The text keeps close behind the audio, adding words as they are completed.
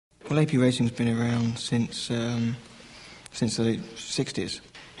Well, AP racing's been around since the 60s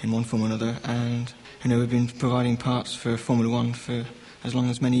in one form or another, and we've been providing parts for Formula One for as long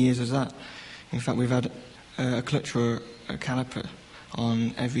as many years as that. In fact, we've had a clutch or a caliper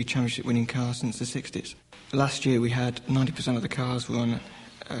on every championship-winning car since the 60s. Last year we had 90% of the cars were on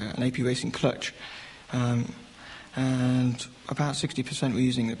an AP Racing clutch, and about 60% were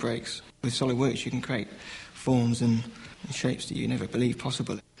using the brakes. With SolidWorks you can create forms and shapes that you never believed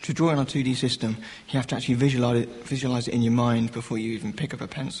possible. To draw on a 2D system, you have to actually visualise it in your mind before you even pick up a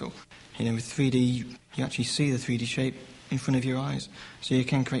pencil. With 3D, you actually see the 3D shape in front of your eyes, so you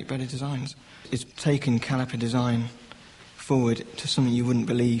can create better designs. It's taken caliper design forward to something you wouldn't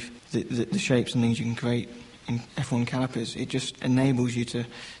believe, the shapes and things you can create in F1 calipers. It just enables you to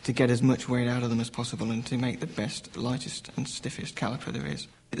get as much weight out of them as possible and to make the best, lightest and stiffest caliper there is.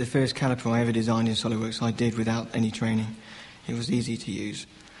 The first caliper I ever designed in SolidWorks I did without any training. It was easy to use,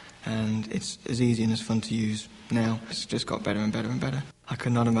 and it's as easy and as fun to use now. It's just got better and better and better. I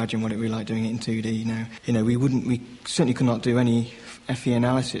could not imagine what it would be like doing it in 2D now. We certainly could not do any FE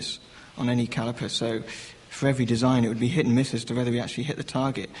analysis on any caliper, so for every design it would be hit and miss as to whether we actually hit the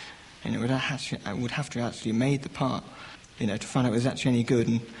target. I would have to actually made the part, to find out if it was actually any good,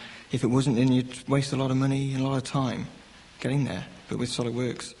 and if it wasn't, then you'd waste a lot of money and a lot of time getting there. But with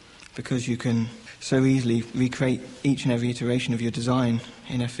SolidWorks, because you can so easily recreate each and every iteration of your design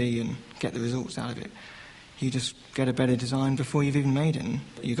in FE and get the results out of it, you just get a better design before you've even made it. And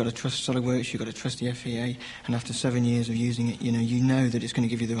you've got to trust SolidWorks, you've got to trust the FEA, and after 7 years of using it, you know that it's going to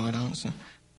give you the right answer.